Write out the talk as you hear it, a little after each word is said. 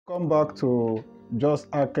Welcome back to Just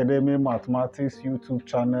Academy Mathematics YouTube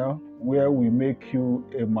channel, where we make you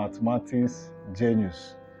a mathematics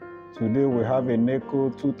genius. Today we have a NECO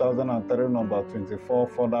 2003 number 24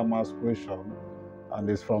 further maths question, and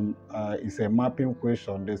it's a mapping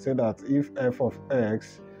question. They say that if f of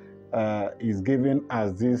x is given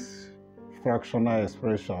as this fractional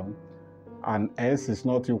expression and s is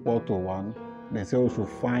not equal to 1, they say we should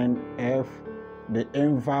find f, the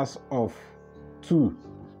inverse of 2.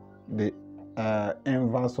 The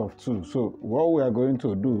inverse of 2. So what we are going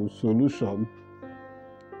to do, solution,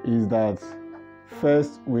 is that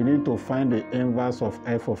first we need to find the inverse of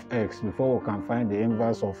f of x before we can find the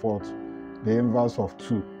inverse of what? The inverse of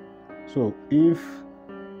 2. So if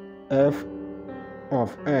f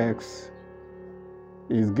of x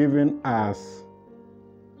is given as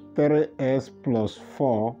 3x plus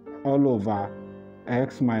 4 all over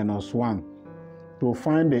x minus 1. To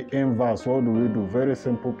find the inverse, what do we do? Very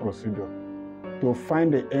simple procedure. To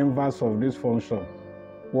find the inverse of this function,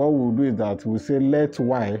 what we'll do is that we say let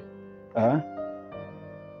y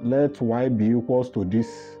be equals to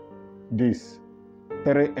this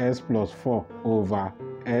 3x plus 4 over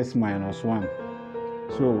s minus 1.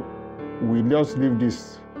 So we just leave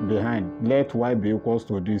this behind. Let y be equals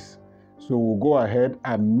to this. So we'll go ahead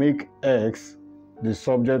and make x the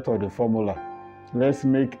subject of the formula. Let's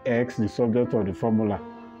make x the subject of the formula.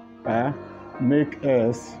 Make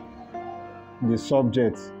s the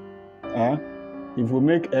subject. If we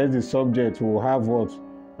make s the subject, we'll have what?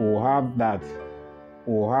 We'll have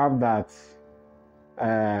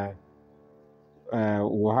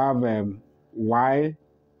y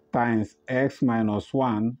times x minus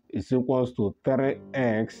 1 is equals to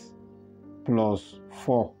 3x plus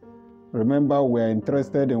 4. Remember, we're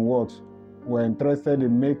interested in what? We're interested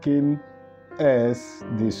in making s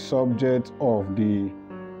the subject of the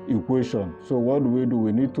equation. So what do?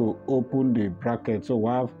 We need to open the bracket. So we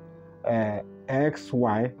have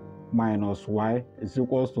xy minus y is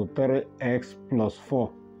equals to 3x plus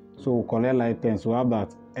 4. So we'll collect like 10. So we have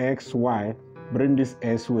that xy, bring this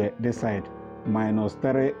s this side, minus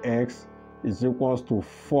 3x is equals to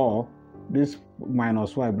 4. This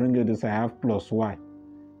minus y, bring it this side, I have plus y.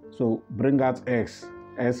 So bring out x.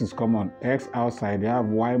 S is common. X outside, you have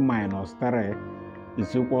y minus 3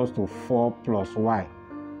 is equals to 4 plus y.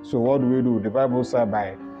 So what do? Divide both sides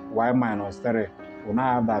by y minus 3. We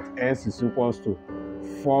now have that s is equals to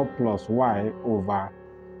 4 plus y over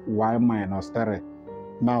y minus 3.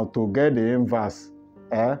 Now to get the inverse,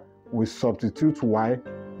 we substitute y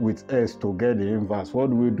with s to get the inverse. What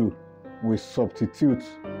do? We substitute.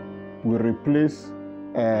 We replace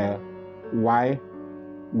y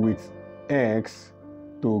with x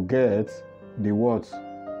to get the what?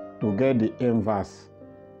 To get the inverse.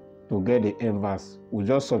 To get the inverse, we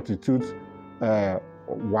just substitute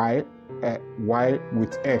y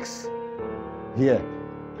with x here.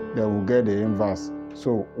 Then we'll get the inverse.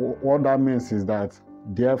 So what that means is that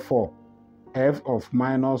therefore f of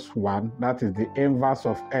minus 1, that is the inverse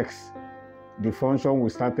of x, the function we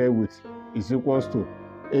started with, is equals to,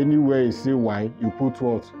 anywhere you see y, you put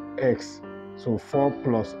what? X. So 4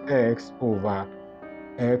 plus x over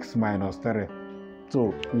x minus 3.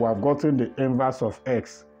 So we have gotten the inverse of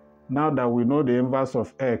x. Now that we know the inverse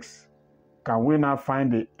of x, can we now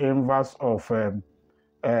find the inverse of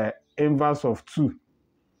 2?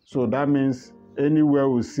 So that means anywhere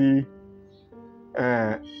we see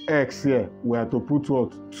x here, we have to put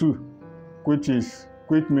what? 2, which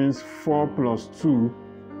means 4 plus 2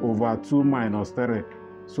 over 2 minus 3.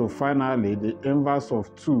 So finally, the inverse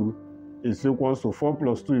of 2 is equals to 4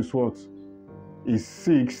 plus 2 is what? Is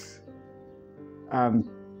 6, and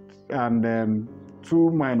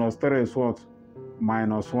 2 minus 3 is what?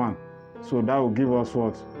 Minus 1. So that will give us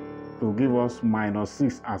what? To give us minus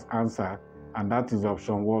 6 as answer, and that is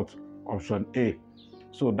option what? Option A.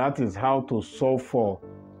 So that is how to solve for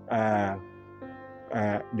the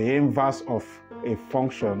inverse of a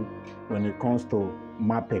function when it comes to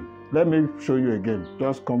mapping. Let me show you again.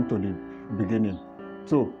 Just come to the beginning.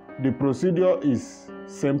 So the procedure is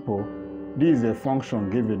simple. This is a function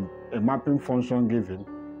given, a mapping function given.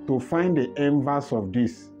 To find the inverse of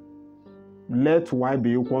this, let y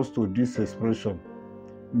be equals to this expression.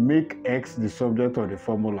 Make x the subject of the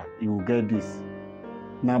formula. You will get this.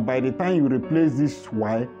 Now, by the time you replace this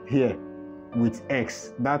y here with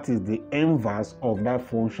x, that is the inverse of that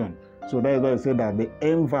function. So that is why I say that the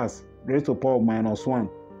inverse raised to the power of minus 1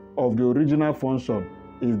 of the original function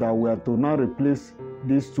is that we have to now replace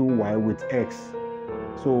these 2y with x.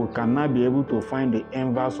 So we can now be able to find the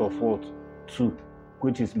inverse of what? 2,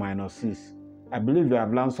 which is minus 6. I believe you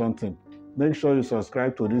have learned something. Make sure you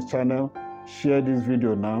subscribe to this channel, share this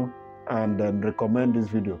video now and then recommend this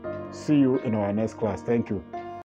video. See you in our next class. Thank you.